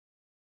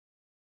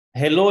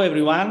Hello,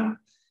 everyone.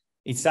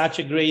 It's such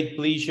a great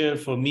pleasure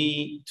for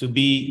me to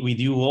be with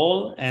you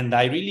all. And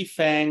I really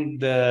thank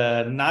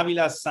the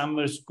Navilas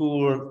Summer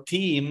School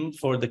team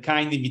for the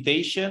kind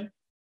invitation.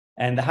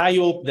 And I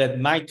hope that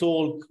my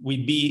talk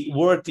will be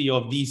worthy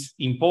of this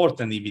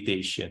important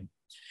invitation.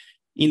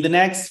 In the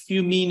next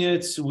few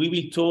minutes, we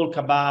will talk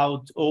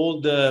about all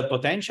the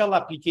potential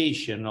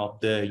application of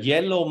the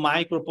yellow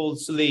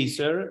micropulse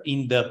laser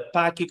in the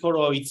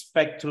pachychoroid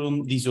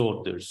spectrum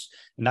disorders.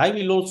 And I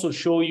will also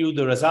show you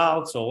the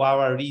results of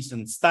our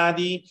recent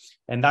study,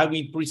 and I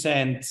will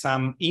present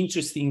some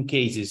interesting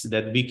cases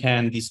that we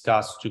can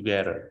discuss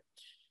together.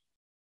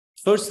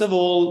 First of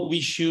all,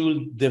 we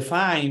should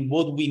define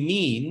what we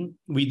mean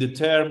with the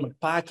term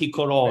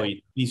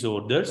pachychoroid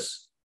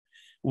disorders.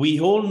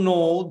 We all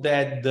know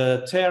that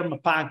the term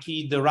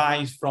pachy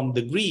derives from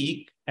the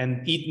Greek,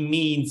 and it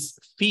means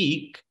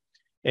thick.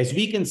 As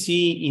we can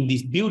see in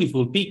this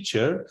beautiful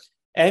picture,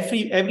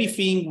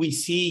 everything we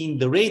see in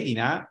the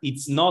retina,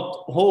 it's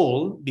not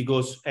whole,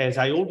 because as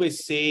I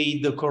always say,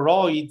 the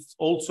choroid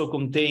also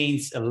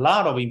contains a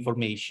lot of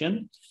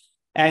information.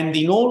 And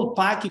in all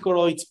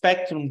pachychoroid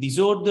spectrum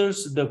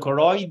disorders, the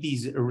choroid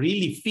is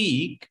really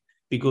thick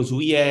because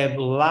we have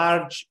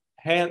large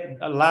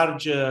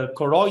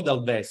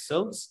choroidal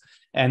vessels,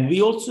 and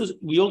we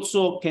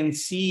also can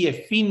see a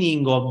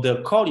thinning of the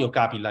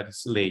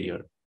choriocapillaris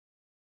layer.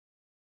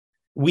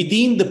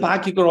 Within the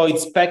pachychoroid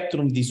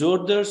spectrum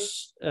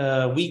disorders,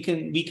 we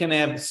can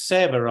have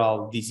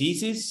several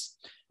diseases.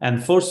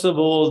 And first of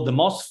all, the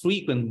most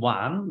frequent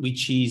one,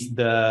 which is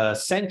the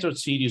central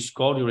serous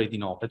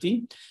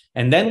chorioretinopathy.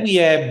 And then we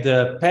have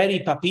the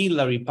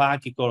peripapillary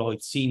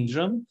pachychoroid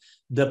syndrome,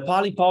 the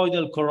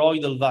polypoidal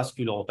choroidal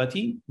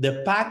vasculopathy,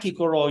 the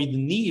pachychoroid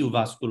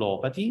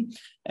neovasculopathy,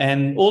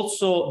 and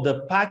also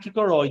the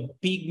pachychoroid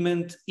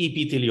pigment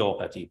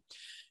epitheliopathy.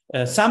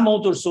 Some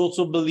authors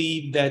also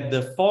believe that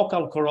the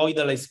focal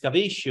choroidal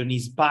excavation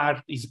is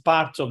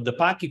part of the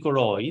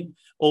pachychoroid,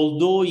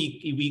 although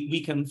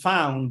we can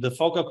find the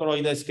focal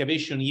choroidal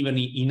excavation even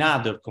in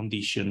other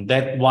conditions.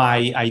 That's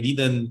why I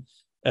didn't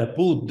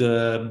put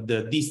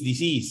this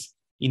disease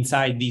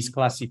inside this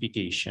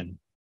classification.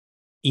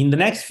 In the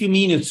next few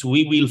minutes,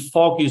 we will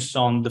focus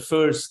on the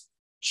first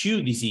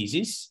two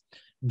diseases,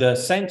 the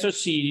central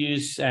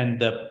serous and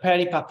the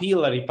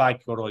peripapillary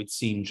pachychoroid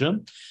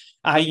syndrome.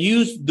 I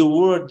use the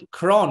word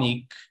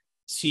chronic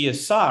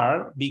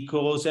CSR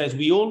because, as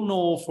we all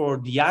know, for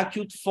the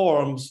acute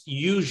forms,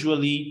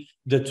 usually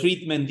the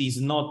treatment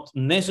is not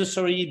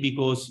necessary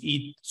because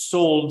it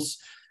solves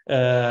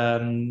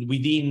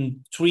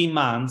within 3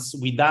 months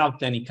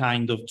without any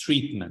kind of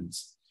treatment.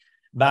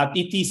 But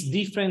it is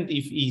different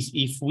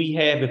if we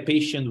have a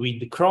patient with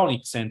the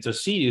chronic central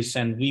serous,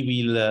 and we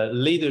will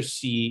later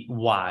see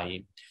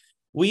why.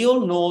 We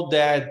all know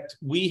that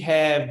we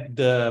have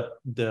the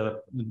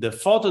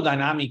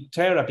photodynamic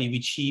therapy,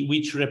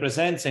 which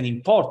represents an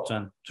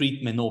important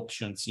treatment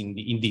options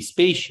in this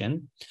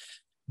patient.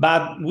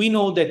 But we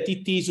know that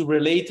it is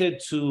related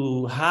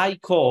to high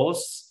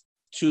costs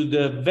to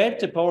the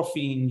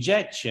verteporfin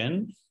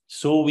injection,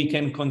 so we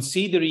can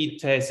consider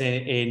it as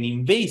an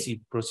invasive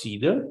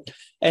procedure.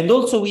 And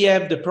also we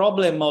have the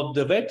problem of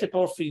the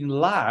verteporfin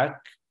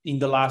lack in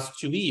the last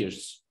 2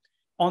 years.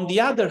 On the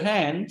other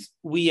hand,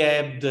 we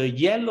have the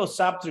yellow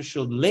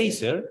subthreshold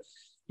laser,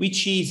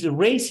 which is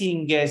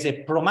raising as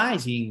a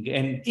promising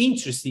and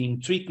interesting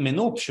treatment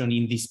option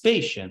in this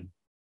patient.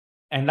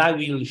 And I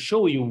will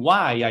show you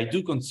why I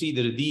do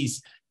consider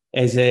this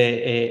as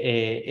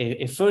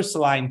a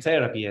first-line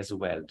therapy as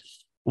well.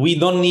 We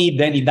don't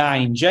need any dye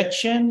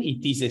injection.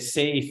 It is a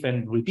safe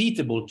and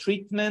repeatable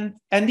treatment,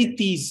 and it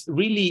is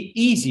really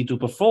easy to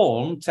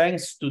perform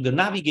thanks to the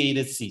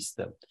navigated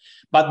system.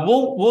 But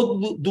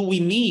what do we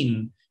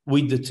mean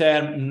with the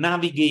term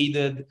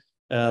navigated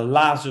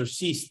laser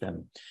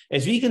system?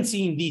 As we can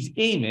see in this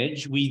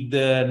image with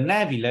the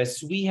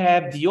Navilas, we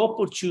have the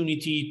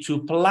opportunity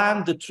to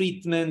plan the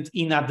treatment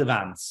in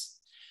advance.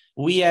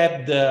 We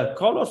have the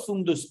color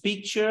fundus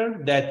picture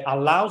that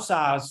allows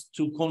us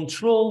to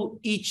control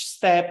each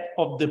step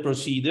of the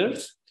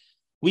procedures.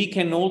 We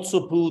can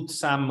also put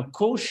some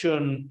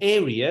caution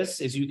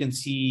areas, as you can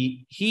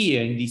see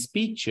here in this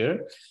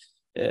picture.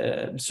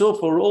 So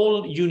for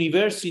all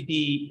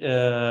universities,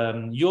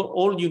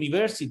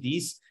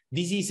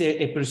 this is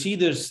a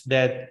procedures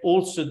that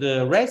also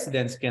the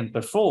residents can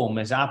perform,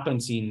 as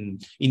happens in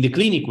the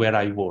clinic where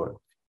I work.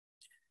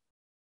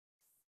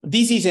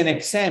 This is an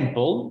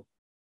example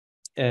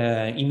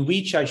in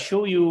which I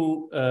show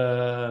you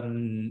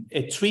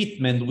a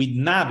treatment with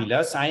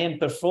Navilas. I am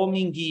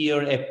performing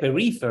here a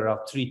peripheral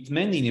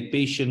treatment in a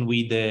patient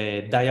with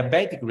a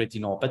diabetic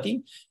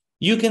retinopathy.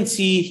 You can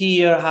see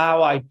here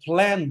how I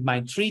planned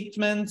my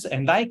treatments,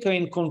 and I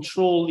can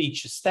control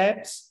each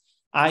steps.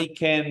 I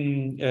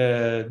can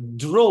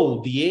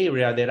draw the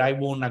area that I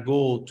want to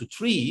go to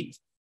treat.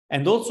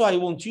 And also I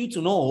want you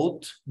to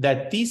note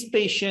that this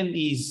patient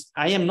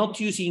I am not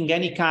using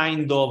any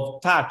kind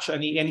of touch,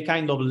 any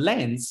kind of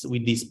lens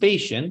with this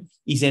patient.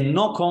 Is a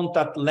no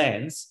contact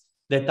lens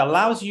that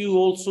allows you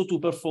also to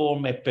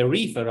perform a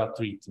peripheral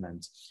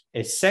treatment,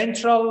 a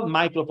central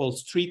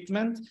micropulse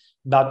treatment,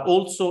 but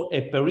also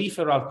a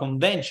peripheral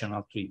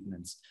conventional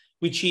treatment,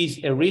 which is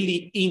a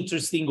really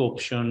interesting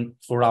option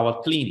for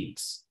our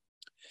clinics.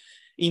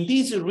 In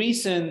this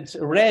recent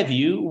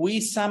review, we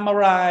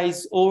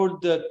summarize all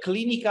the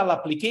clinical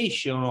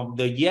application of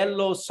the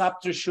yellow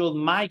subthreshold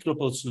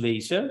micropulse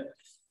laser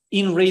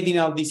in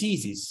retinal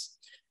diseases.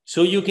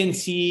 So you can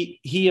see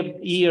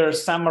here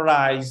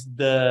summarized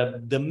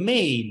the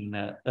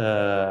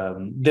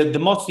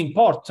most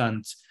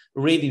important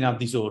retinal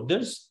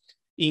disorders,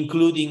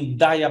 including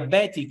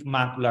diabetic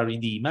macular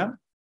edema,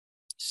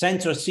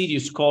 central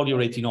serous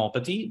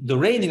chorioretinopathy, the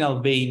retinal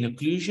vein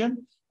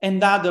occlusion,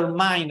 and other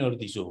minor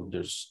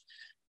disorders.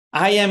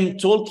 I am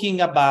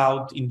talking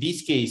about, in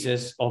these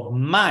cases, of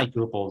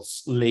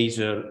micropulse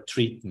laser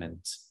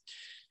treatment.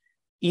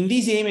 In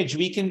this image,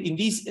 in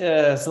this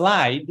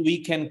slide,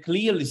 we can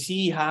clearly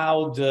see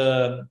how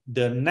the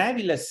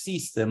Navilas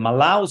system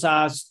allows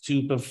us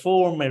to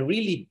perform a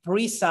really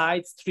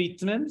precise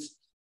treatment.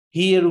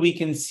 Here we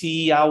can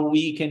see how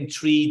we can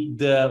treat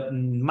the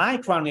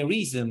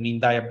microaneurysm in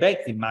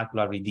diabetic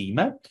macular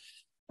edema,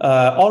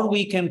 or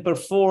we can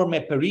perform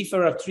a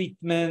peripheral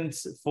treatment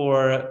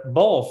for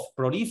both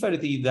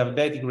proliferative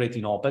diabetic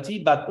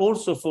retinopathy, but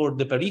also for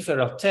the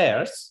peripheral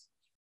tears.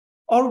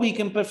 Or we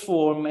can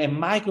perform a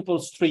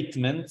micropulse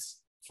treatment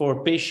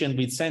for patients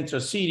with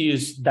central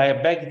serous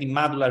diabetic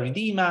macular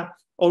edema,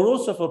 or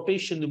also for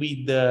patients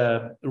with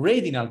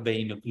retinal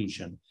vein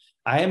occlusion.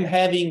 I am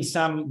having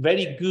some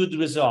very good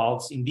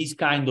results in this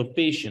kind of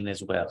patient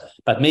as well,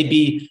 but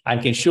maybe I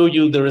can show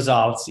you the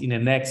results in the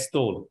next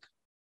talk.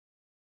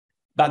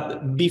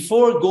 But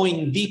before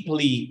going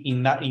deeply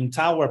in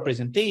our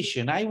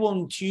presentation, I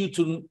want you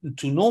to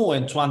know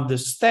and to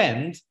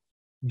understand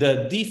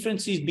the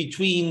differences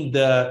between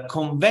the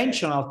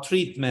conventional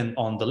treatment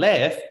on the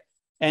left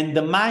and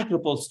the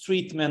micropulse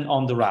treatment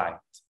on the right.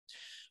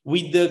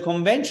 With the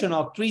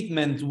conventional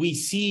treatment, we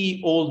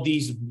see all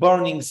these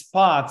burning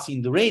spots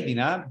in the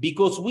retina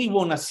because we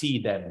want to see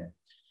them.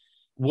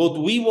 What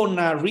we want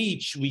to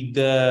reach with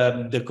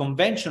the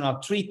conventional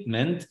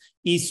treatment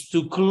is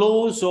to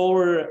close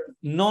our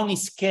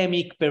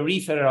non-ischemic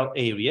peripheral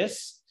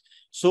areas.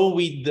 So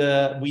with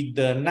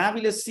the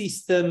Navilas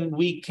system,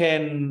 we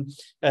can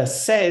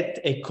set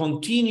a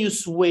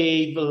continuous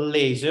wave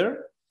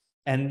laser,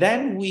 and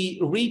then we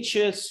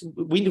reach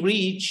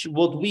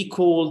what we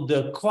call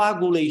the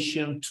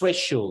coagulation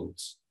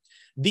threshold.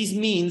 This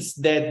means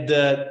that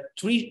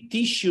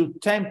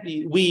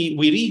we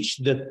reach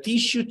the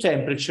tissue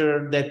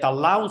temperature that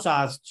allows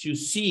us to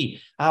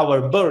see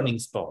our burning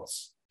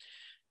spots.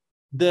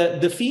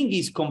 The thing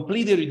is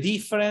completely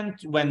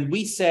different when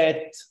we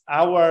set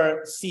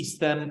our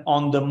system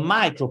on the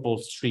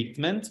micropulse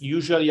treatment.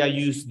 Usually I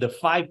use the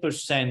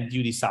 5%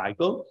 duty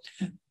cycle.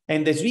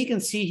 And as we can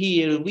see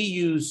here, we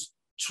use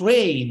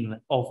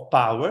train of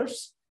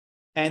powers,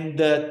 and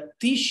the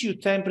tissue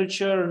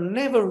temperature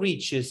never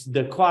reaches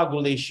the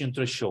coagulation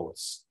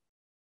thresholds.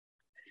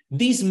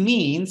 This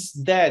means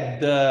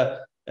that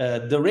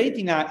the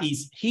retina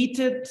is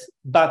heated,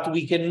 but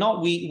we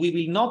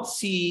will not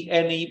see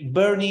any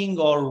burning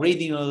or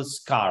retinal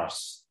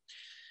scars.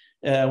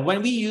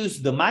 When we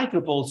use the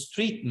micropulse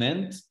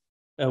treatment,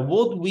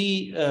 what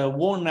we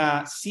want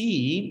to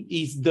see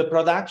is the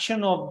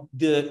production of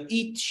the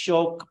heat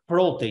shock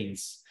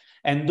proteins,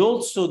 and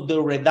also the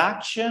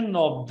reduction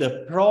of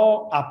the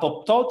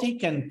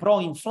pro-apoptotic and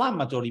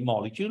pro-inflammatory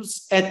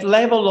molecules at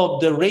level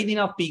of the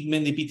retinal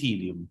pigment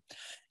epithelium.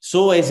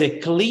 So as a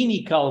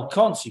clinical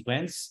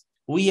consequence,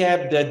 we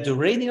have that the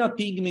retinal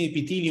pigment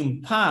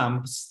epithelium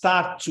pump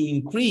start to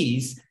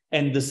increase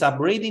and the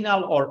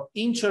subretinal or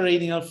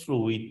intraretinal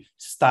fluid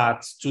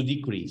starts to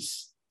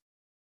decrease.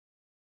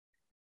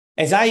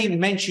 As I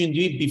mentioned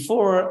to you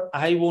before,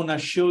 I want to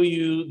show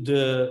you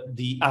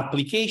the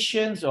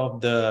applications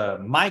of the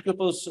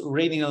micropulse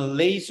retinal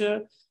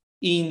laser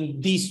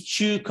in these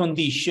two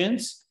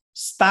conditions,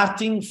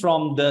 starting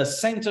from the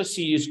central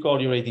serous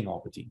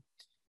chorioretinopathy.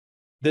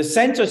 The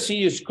central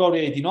serous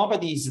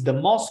chorioretinopathy is the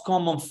most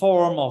common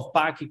form of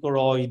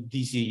pachychoroid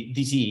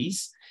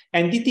disease,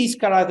 and it is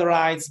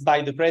characterized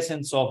by the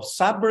presence of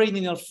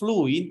subretinal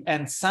fluid,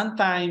 and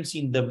sometimes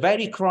in the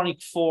very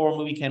chronic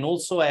form, we can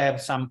also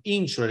have some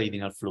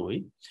intraretinal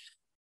fluid.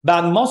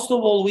 But most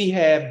of all, we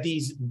have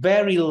these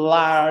very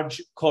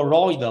large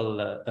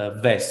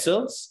choroidal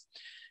vessels.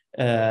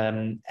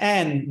 And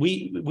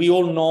we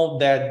all know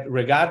that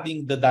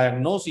regarding the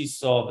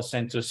diagnosis of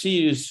central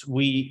serous,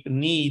 we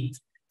need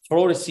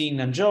fluorescein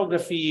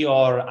angiography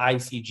or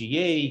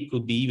ICGA,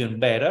 could be even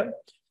better.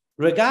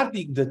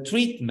 Regarding the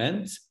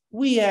treatment,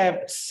 we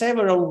have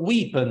several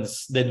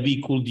weapons that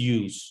we could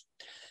use.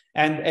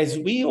 And as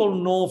we all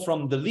know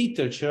from the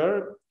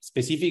literature,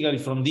 specifically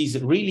from this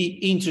really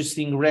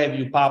interesting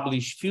review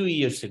published a few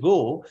years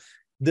ago,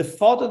 the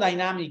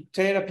photodynamic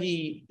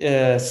therapy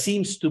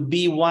seems to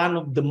be one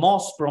of the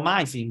most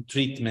promising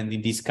treatments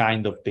in this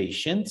kind of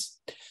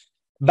patients.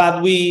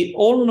 But we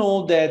all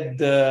know that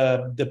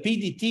the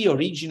PDT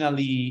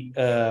originally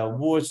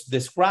was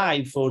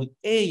described for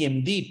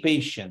AMD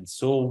patients.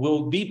 So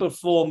will be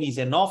performed is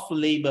an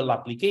off-label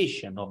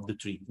application of the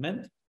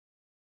treatment.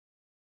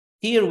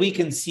 Here we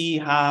can see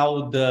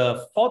how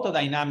the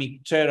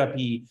photodynamic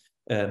therapy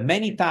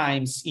many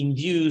times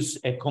induce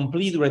a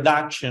complete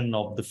reduction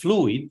of the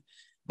fluid,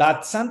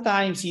 but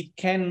sometimes it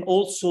can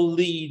also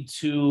lead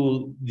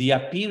to the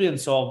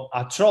appearance of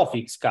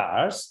atrophic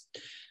scars.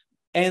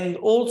 And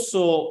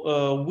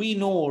also, we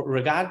know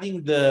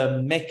regarding the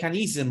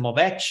mechanism of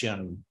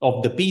action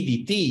of the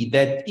PDT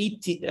that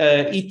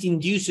it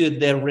induces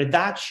the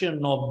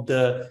reduction of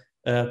the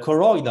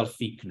choroidal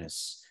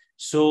thickness.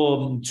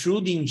 So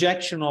through the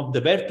injection of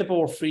the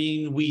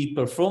verteporfin, we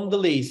perform the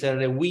laser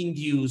and we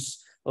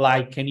induce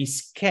like an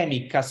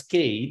ischemic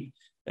cascade,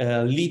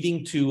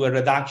 leading to a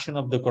reduction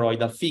of the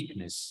choroidal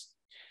thickness.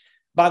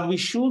 But we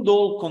should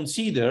all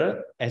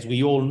consider, as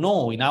we all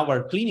know in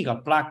our clinical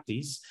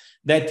practice,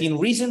 that in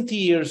recent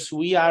years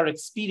we are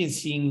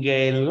experiencing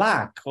a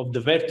lack of the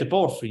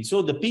verteporfin.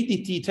 So the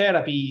PDT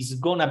therapy is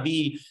gonna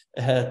be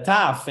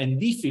tough and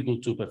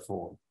difficult to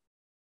perform.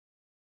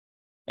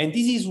 And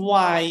this is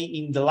why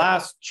in the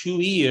last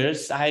 2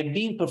 years, I've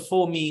been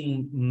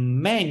performing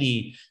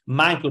many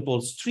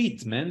micropulse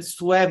treatments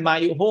to have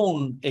my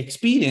own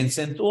experience.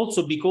 And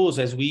also because,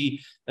 as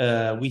we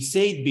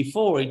said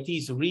before, it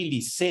is really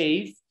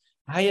safe.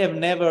 I have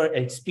never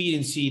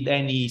experienced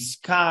any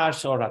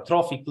scars or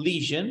atrophic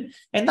lesion.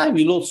 And I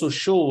will also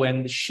show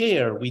and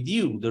share with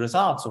you the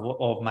results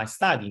of my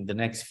study in the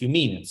next few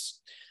minutes.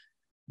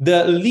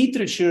 The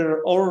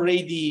literature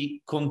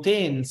already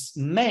contains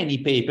many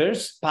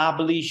papers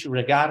published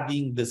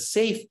regarding the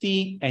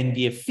safety and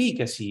the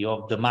efficacy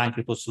of the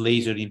micropulse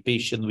laser in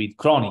patients with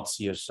chronic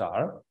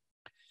CSR.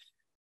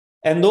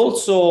 And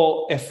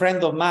also a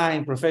friend of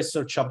mine,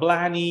 Professor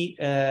Chablani,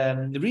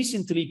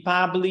 recently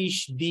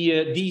published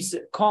this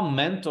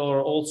comment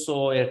or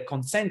also a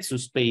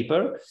consensus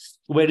paper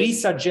where he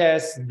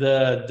suggests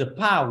the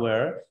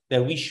power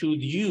that we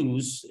should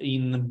use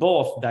in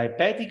both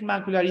diabetic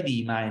macular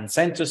edema and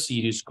central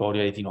serous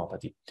choroidal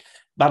retinopathy.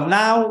 But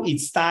now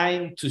it's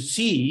time to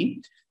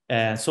see,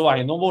 so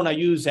I don't want to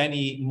use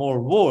any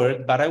more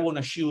word, but I want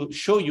to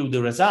show you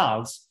the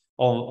results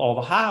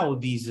of how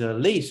this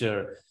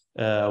laser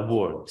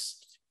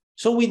works.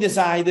 So we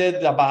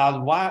decided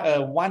about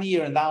 1.5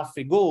 years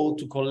ago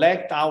to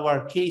collect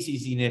our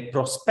cases in a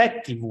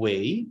prospective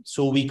way.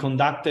 So we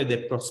conducted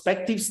a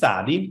prospective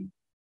study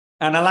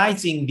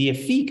analyzing the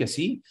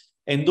efficacy,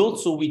 and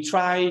also we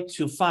tried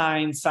to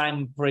find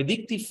some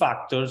predictive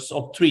factors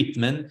of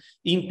treatment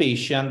in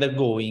patients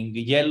undergoing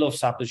yellow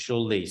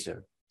subthreshold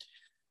laser.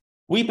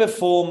 We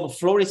perform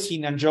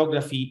fluorescein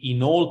angiography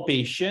in all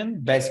patients,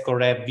 best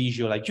correct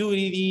visual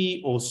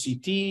acuity,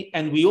 OCT,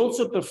 and we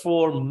also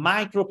perform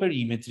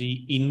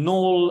microperimetry in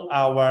all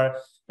our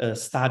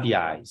study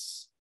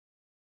eyes.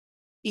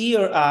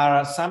 Here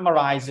are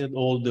summarized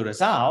all the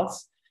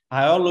results.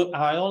 I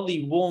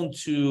only want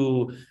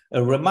to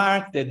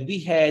remark that we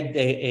had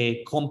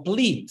a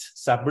complete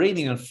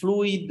subretinal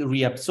fluid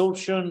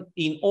reabsorption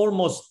in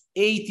almost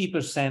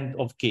 80%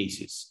 of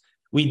cases,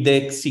 with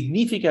the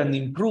significant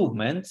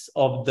improvements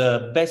of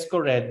the best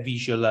correct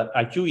visual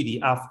acuity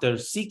after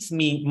 6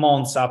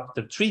 months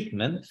after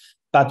treatment.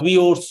 But we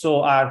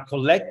also are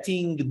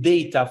collecting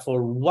data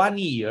for 1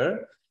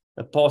 year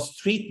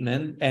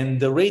post-treatment,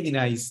 and the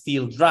retina is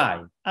still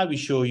dry. I will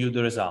show you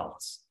the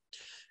results.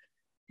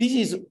 This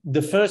is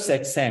the first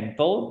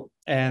example,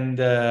 and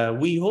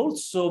we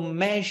also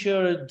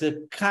measure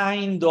the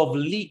kind of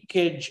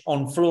leakage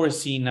on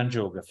fluorescein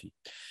angiography.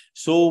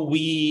 So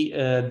we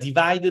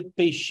divided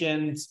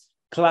patients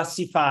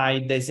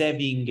classified as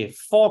having a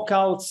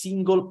focal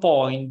single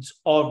point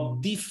or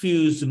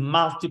diffuse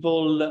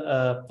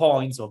multiple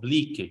points of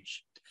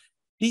leakage.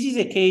 This is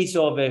a case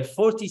of a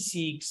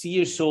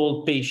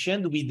 46-year-old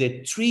patient with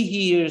a 3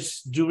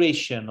 years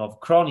duration of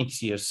chronic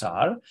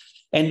CSR,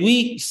 and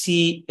we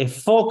see a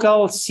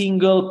focal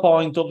single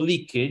point of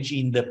leakage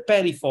in the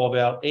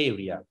perifoveal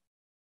area.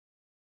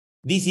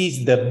 This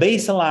is the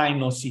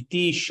baseline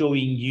OCT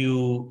showing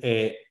you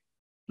a,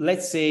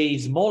 let's say,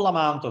 small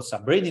amount of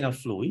subretinal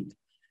fluid.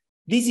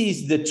 This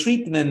is the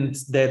treatment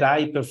that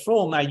I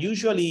perform. I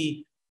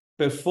usually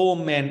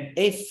perform an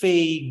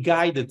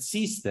FA-guided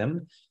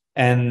system,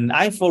 and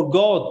I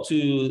forgot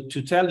to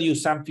tell you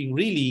something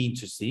really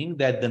interesting,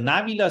 that the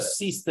Navilas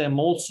system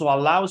also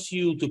allows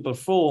you to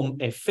perform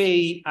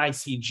FA,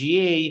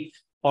 ICGA,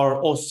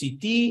 or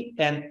OCT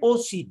and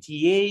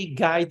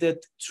OCTA-guided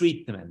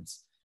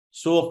treatments.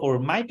 So for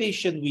my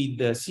patient with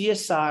the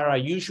CSR, I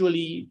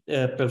usually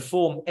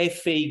perform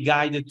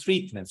FA-guided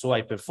treatment. So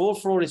I perform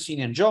fluorescein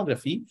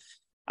angiography,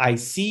 I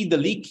see the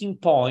leaking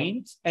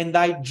point, and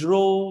I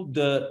draw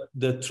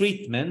the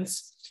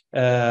treatments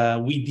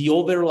with the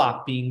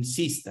overlapping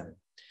system.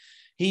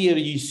 Here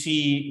you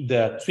see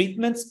the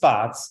treatment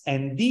spots,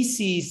 and this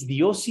is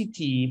the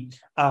OCT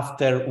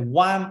after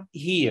 1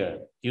 year.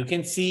 You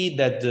can see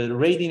that the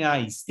retina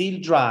is still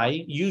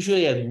dry.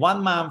 Usually at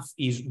 1 month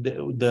is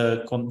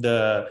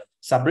the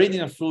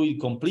subretinal fluid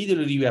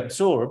completely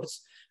reabsorbs,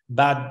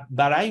 but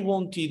I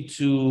wanted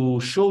to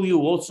show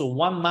you also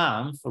 1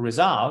 month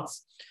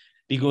results,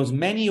 because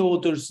many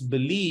authors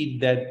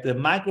believe that the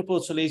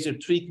micropulse laser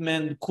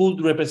treatment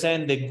could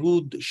represent a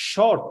good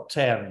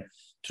short-term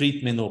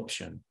treatment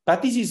option.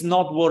 But this is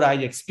not what I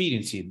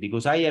experienced,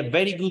 because I have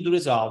very good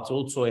results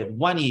also at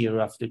 1 year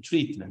after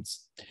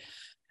treatments.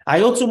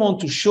 I also want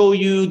to show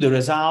you the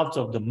results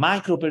of the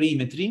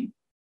microperimetry.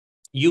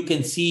 You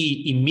can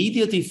see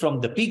immediately from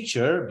the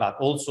picture, but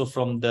also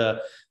from the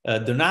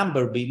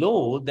number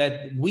below,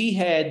 that we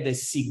had a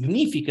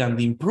significant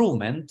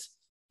improvement,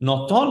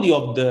 not only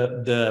of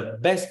the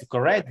best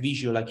correct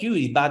visual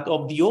acuity, but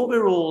of the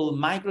overall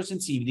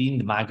microsensitivity in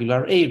the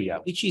macular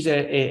area, which is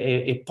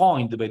a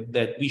point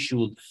that we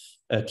should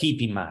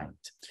keep in mind.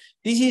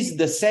 This is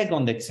the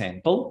second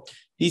example.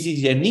 This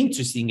is an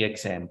interesting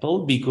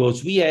example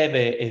because we have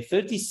a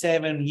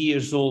 37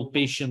 years old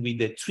patient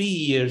with a 3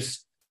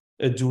 years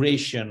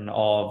duration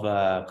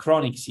of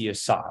chronic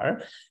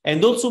CSR.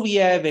 And also we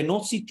have an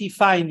OCT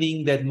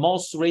finding that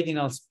most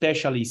retinal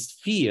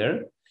specialists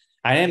fear.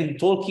 I am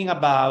talking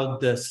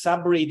about the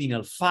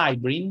subretinal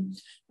fibrin,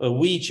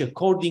 which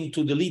according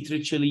to the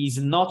literature is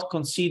not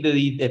considered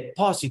a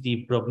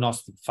positive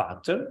prognostic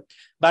factor.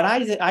 But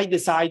I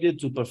decided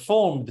to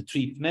perform the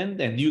treatment,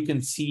 and you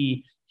can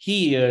see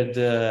here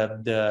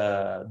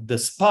the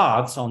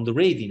spots on the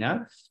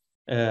retina,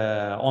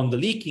 on the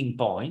leaking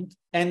point.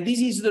 And this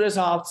is the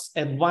results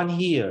at 1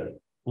 year.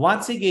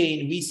 Once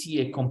again, we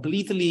see a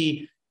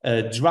completely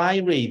dry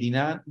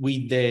retina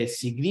with a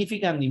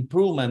significant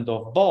improvement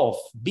of both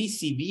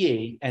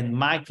BCVA and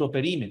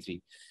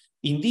microperimetry.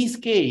 In this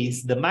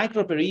case, the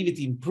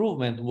microperimetry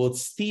improvement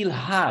was still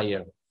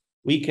higher.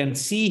 We can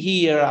see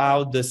here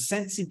how the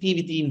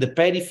sensitivity in the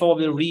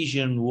perifoveal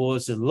region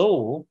was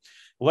low,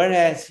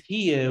 whereas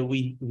here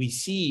we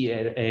see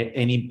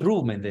an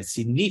improvement, a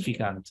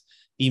significant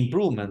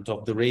improvement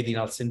of the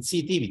retinal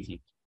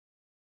sensitivity.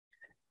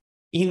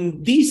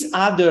 In this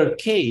other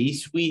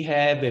case, we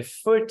have a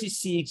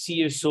 36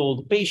 years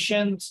old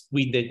patient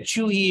with a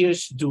 2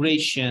 years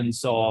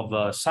durations of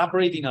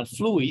subretinal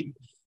fluid,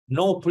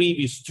 no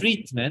previous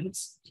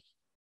treatments.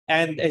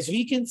 And as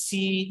we can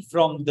see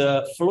from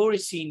the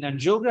fluorescein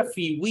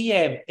angiography, we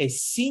have a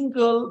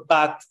single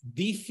but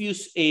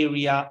diffuse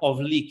area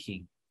of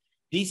leaking.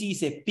 This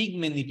is a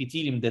pigment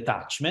epithelium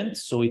detachment,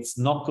 so it's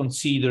not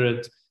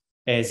considered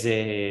as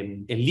a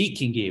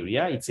leaking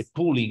area. It's a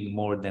pooling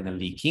more than a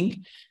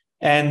leaking.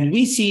 And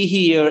we see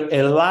here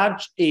a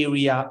large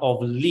area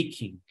of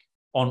leaking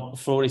on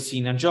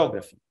fluorescein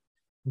angiography.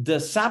 The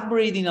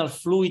subretinal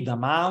fluid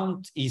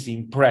amount is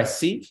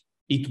impressive.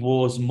 It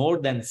was more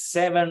than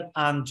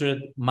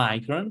 700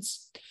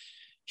 microns.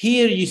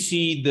 Here you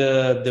see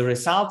the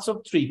results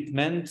of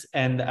treatment.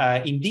 And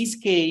in this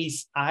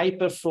case, I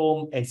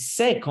performed a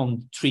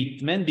second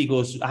treatment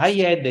because I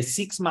had a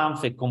 6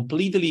 month, a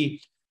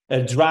completely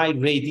dry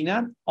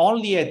retina.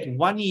 Only at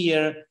 1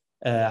 year,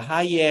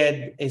 I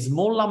had a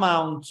small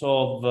amount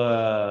of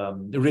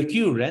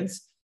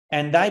recurrence,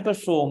 and I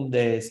performed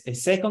a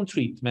second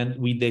treatment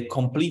with a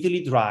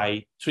completely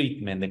dry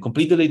treatment, a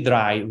completely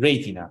dry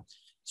retina.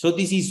 So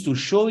this is to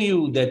show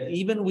you that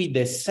even with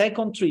the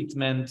second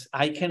treatment,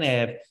 I can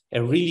have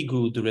a really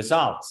good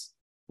results.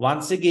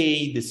 Once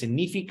again,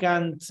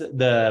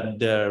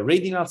 the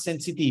retinal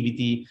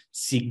sensitivity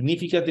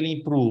significantly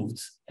improved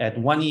at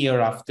 1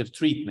 year after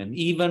treatment,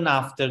 even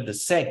after the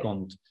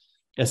second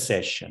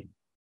session.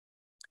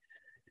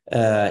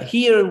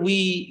 Here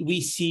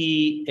we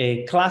see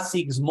a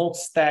classic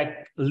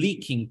smokestack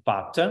leaking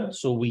pattern.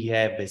 So we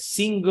have a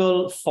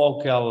single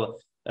focal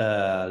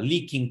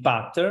leaking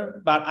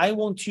pattern, but I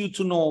want you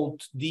to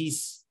note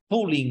this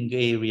pooling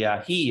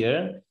area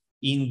here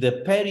in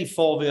the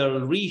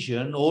perifoveal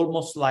region,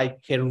 almost like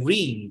a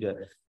ring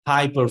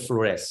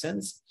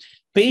hyperfluorescence.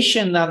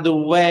 Patient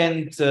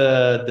underwent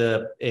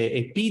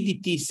a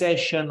PDT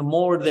session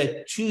more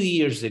than 2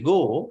 years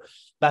ago,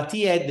 but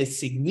he had a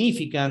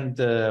significant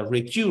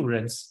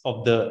recurrence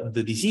of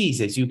the disease,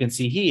 as you can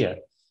see here.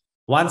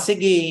 Once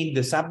again,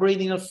 the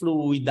subretinal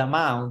fluid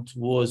amount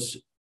was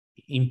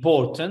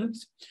important,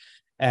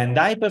 and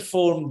I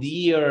performed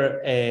here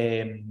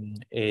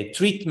a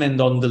treatment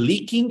on the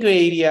leaking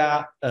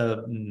area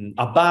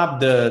above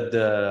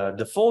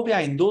the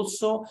fovea, and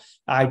also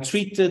I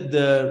treated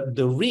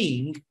the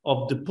ring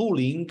of the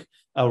pooling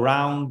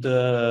around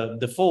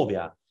the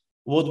fovea.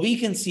 What we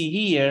can see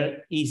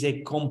here is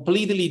a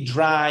completely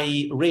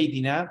dry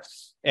retina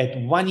at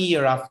 1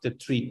 year after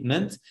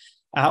treatment.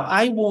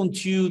 I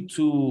want you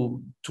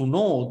to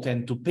note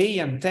and to pay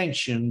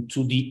attention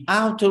to the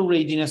outer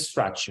retina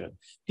structure.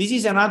 This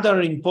is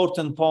another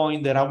important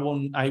point that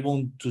I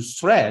want to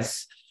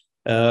stress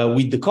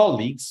with the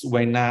colleagues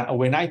when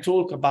I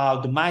talk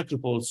about the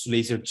micropulse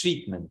laser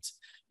treatment,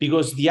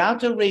 because the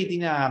outer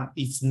retina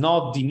is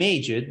not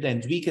damaged,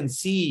 and we can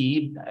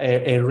see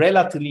a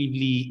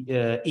relatively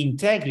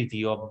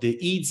integrity of the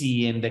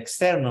EZ and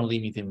external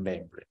limiting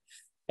membrane.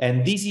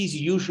 And this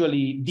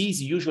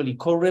usually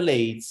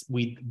correlates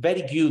with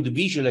very good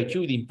visual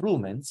acuity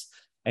improvements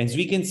As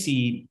we can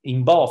see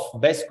in both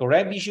best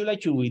correct visual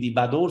acuity,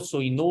 but also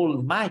in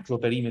all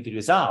microperimetry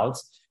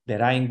results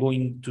that I'm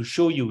going to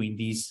show you in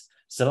these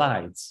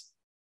slides.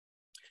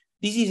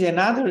 This is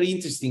another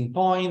interesting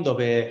point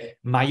of a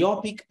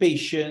myopic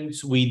patient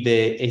with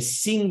a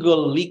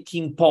single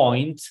leaking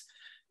point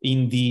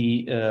in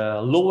the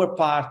lower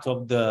part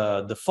of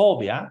the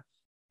fovea.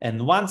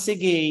 And once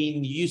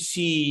again, you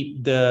see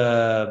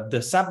the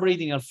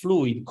subretinal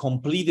fluid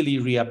completely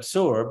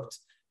reabsorbed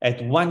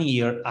at 1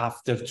 year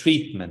after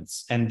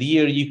treatments. And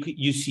here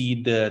you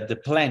see the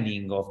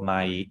planning of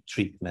my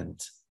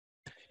treatment.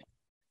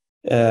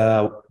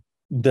 The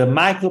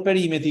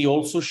microperimetry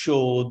also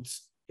showed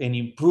an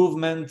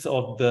improvement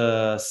of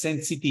the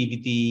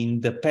sensitivity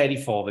in the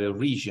perifoveal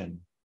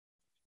region.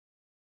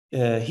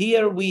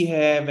 Here we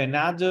have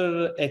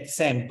another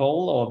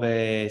example of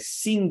a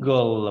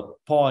single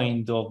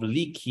point of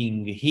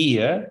leaking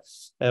here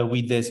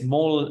with a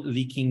small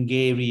leaking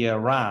area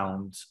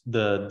around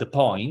the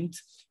point.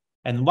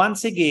 And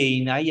once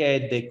again, I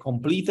had a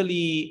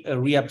completely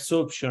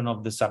reabsorption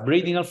of the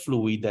subretinal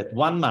fluid at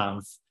 1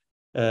 month,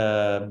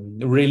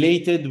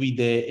 related with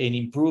an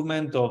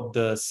improvement of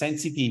the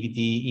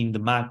sensitivity in the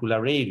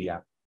macular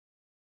area.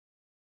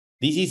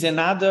 This is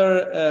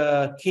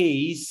another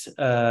case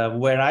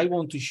where I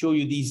want to show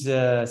you this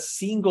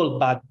single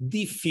but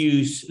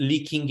diffuse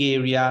leaking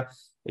area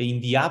in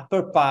the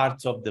upper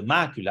part of the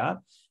macula.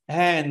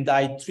 And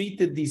I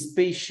treated this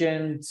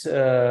patient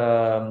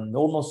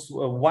almost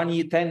 1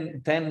 year,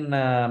 10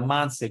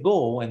 months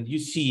ago, and you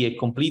see a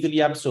completely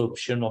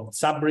absorption of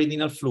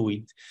subretinal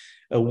fluid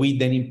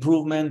with an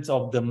improvement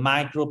of the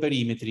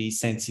microperimetry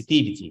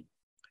sensitivity.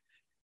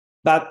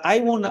 But I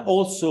want to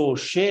also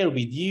share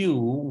with you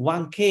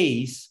one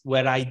case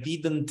where I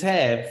didn't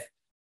have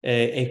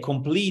a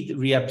complete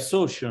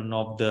reabsorption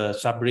of the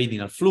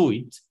subretinal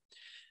fluid.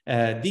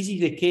 This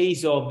is a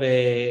case of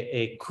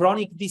a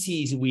chronic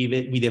disease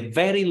with a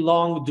very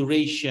long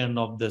duration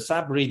of the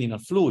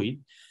subretinal fluid.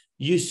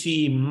 You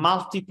see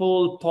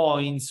multiple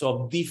points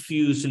of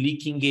diffuse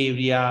leaking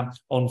area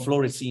on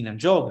fluorescein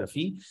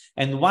angiography.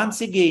 And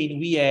once again,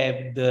 we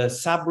have the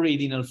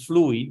subretinal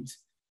fluid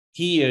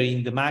here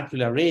in the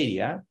macular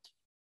area.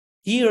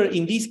 Here,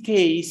 in this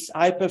case,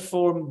 I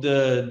performed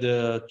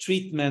the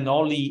treatment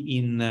only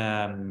in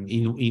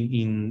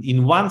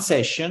one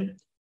session.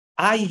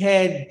 I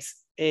had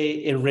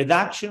a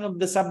reduction of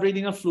the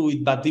subretinal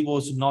fluid, but it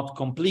was not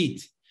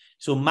complete.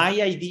 So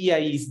my idea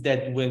is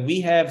that when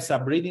we have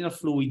subretinal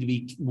fluid,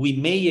 we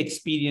may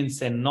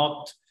experience a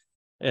not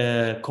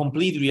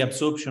complete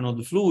reabsorption of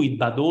the fluid,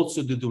 but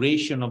also the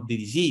duration of the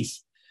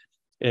disease.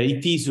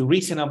 It is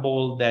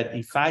reasonable that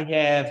if I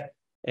have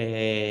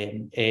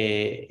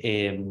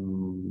a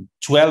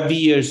 12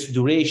 years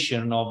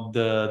duration of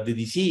the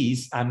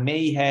disease, I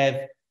may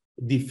have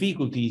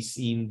difficulties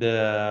in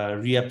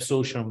the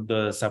reabsorption of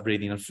the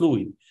subretinal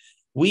fluid.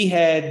 We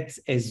had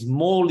a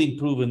small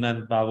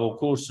improvement, but of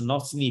course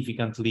not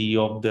significantly,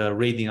 of the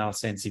retinal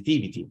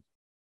sensitivity.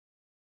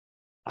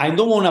 I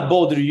don't want to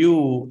bother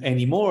you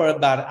anymore,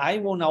 but I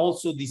want to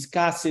also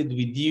discuss it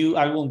with you.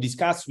 I want to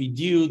discuss with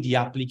you the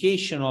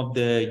application of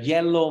the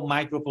yellow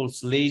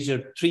micropulse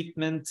laser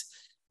treatment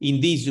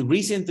in this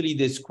recently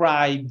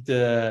described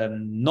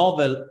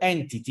novel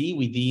entity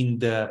within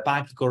the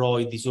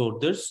pachychoroid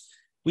disorders,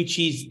 which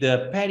is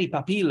the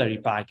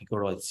peripapillary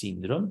pachychoroid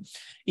syndrome.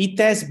 It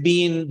has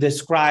been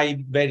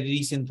described very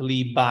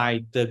recently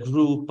by the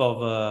group of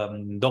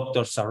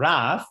Dr.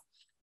 Saraf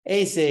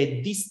as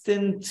a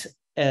distant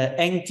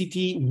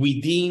entity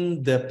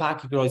within the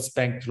pachychoroid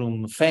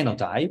spectrum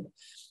phenotype,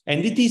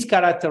 and it is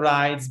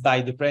characterized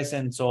by the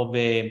presence of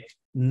a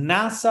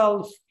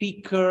nasal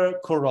thicker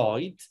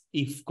choroid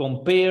if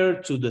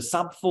compared to the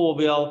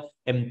subfoveal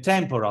and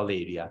temporal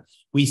area.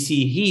 We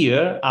see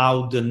here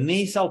how the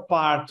nasal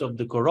part of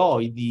the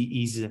choroid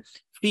is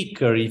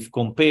thicker if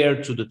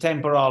compared to the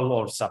temporal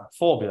or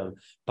subfoveal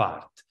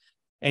part.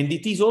 And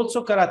it is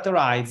also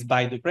characterized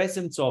by the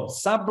presence of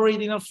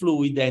subretinal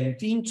fluid and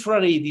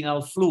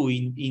intraretinal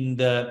fluid in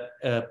the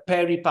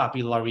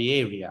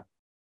peripapillary area.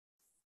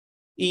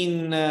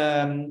 In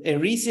a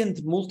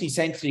recent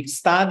multicentric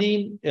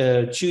study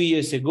 2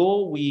 years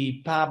ago,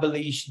 we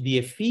published the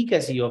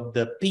efficacy of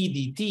the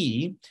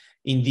PDT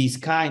in these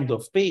kind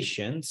of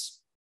patients.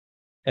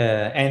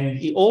 And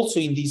also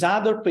in this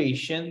other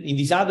patient, in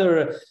this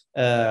other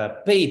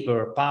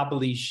paper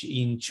published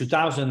in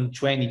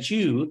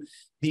 2022,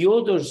 the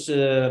authors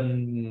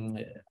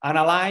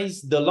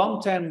analyzed the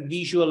long-term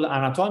visual,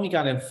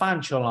 anatomical, and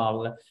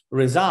functional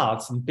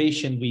results in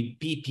patients with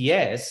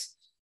PPS,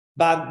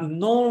 but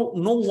no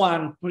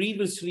one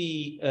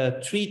previously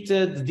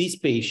treated this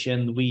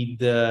patient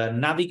with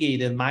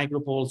navigated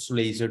micropulse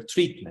laser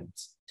treatment.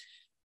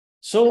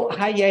 So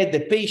I had a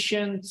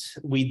patient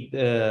with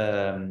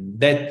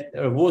that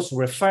was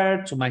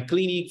referred to my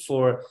clinic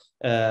for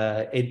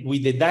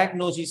with the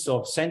diagnosis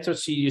of central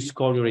serous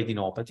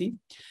chorioretinopathy.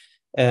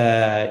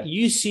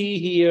 You see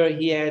here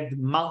he had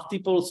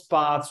multiple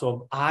spots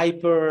of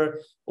hyper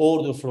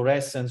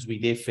autofluorescence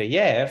with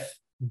FAF,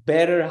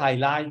 better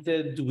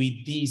highlighted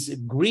with this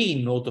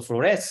green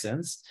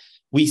autofluorescence.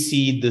 We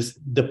see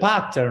the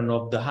pattern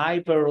of the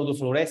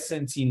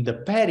hyper-autofluorescence in the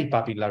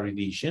peripapillary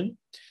region.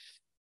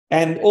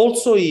 And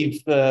also,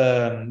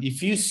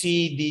 if you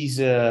see these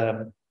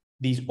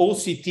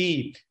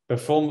OCT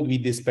performed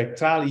with the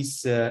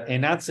spectralis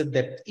enhanced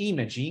depth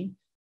imaging,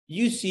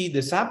 you see the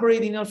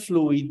subretinal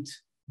fluid,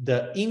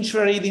 the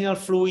intraretinal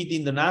fluid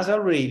in the nasal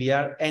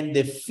radial, and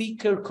the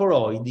thicker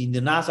choroid in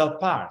the nasal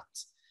part.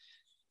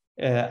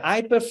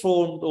 I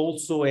performed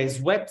also a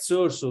swept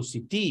source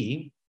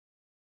OCT,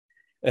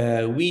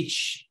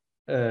 which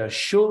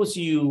shows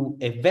you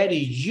a very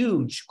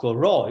huge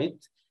choroid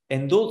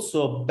and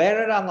also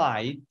better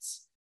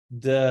highlights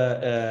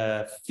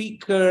the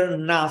thicker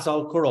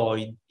nasal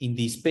choroid in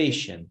these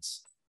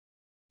patients.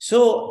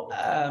 So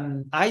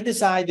I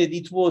decided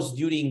it was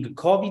during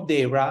COVID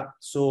era,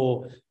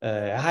 so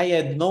I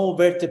had no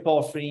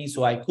verteporphyrin,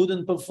 so I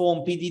couldn't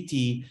perform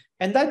PDT,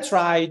 and I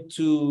tried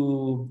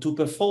to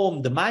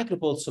perform the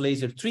micropulse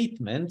laser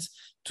treatment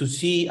to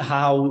see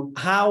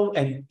how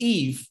and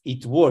if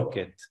it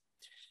worked.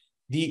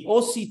 The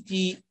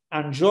OCT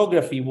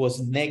angiography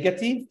was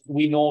negative.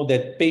 We know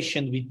that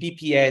patients with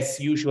PPS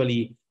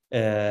usually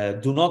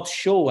do not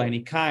show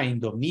any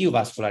kind of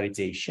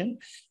neovascularization.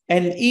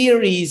 And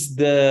here is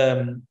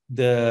the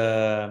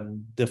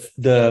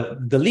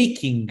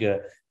leaking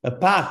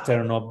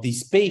pattern of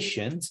these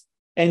patients.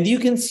 And you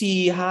can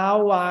see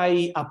how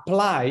I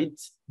applied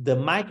the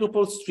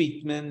micropulse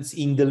treatments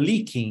in the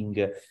leaking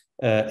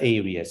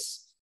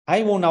areas.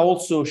 I want to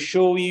also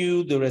show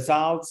you the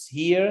results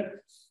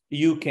here.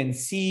 You can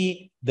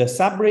see the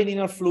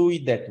subretinal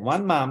fluid at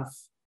 1 month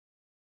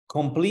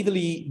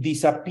completely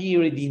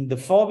disappeared in the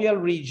foveal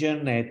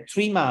region at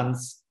 3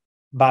 months,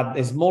 but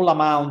a small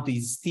amount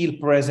is still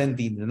present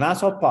in the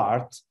nasal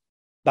part.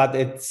 But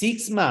at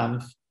 6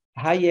 months,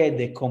 I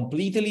had a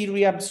completely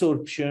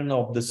reabsorption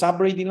of the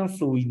subretinal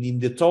fluid in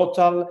the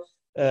total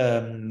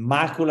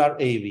macular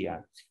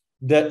area.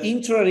 The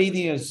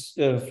intraretinal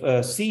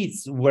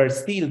seeds were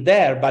still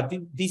there, but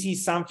this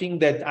is something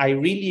that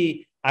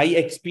I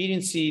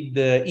experienced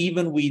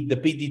even with the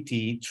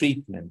PDT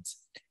treatment.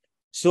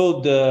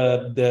 So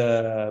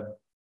the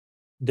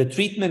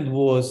treatment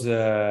was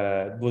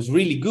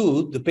really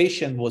good. The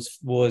patient was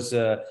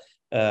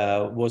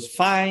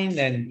fine,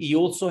 and he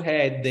also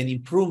had an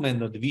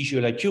improvement of the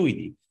visual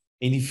acuity.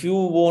 And if you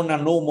want to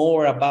know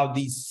more about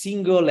this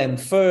single and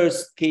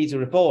first case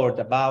report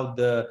about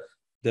the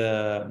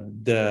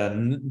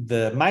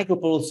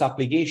micropulse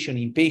application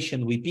in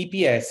patients with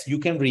PPS, you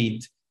can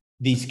read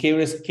this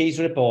case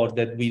report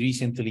that we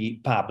recently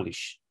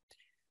published.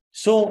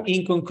 So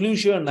in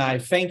conclusion, I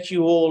thank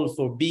you all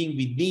for being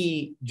with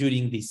me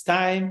during this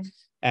time.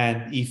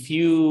 And if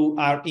you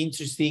are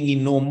interested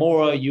in know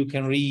more, you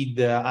can read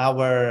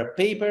our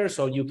papers,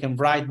 or you can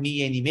write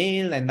me an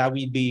email, and I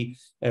will be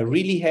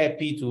really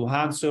happy to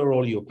answer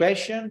all your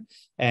questions.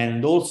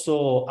 And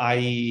also,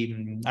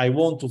 I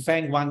want to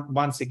thank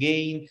once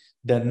again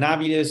the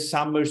Navilas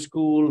Summer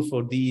School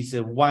for this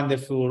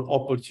wonderful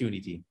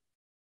opportunity.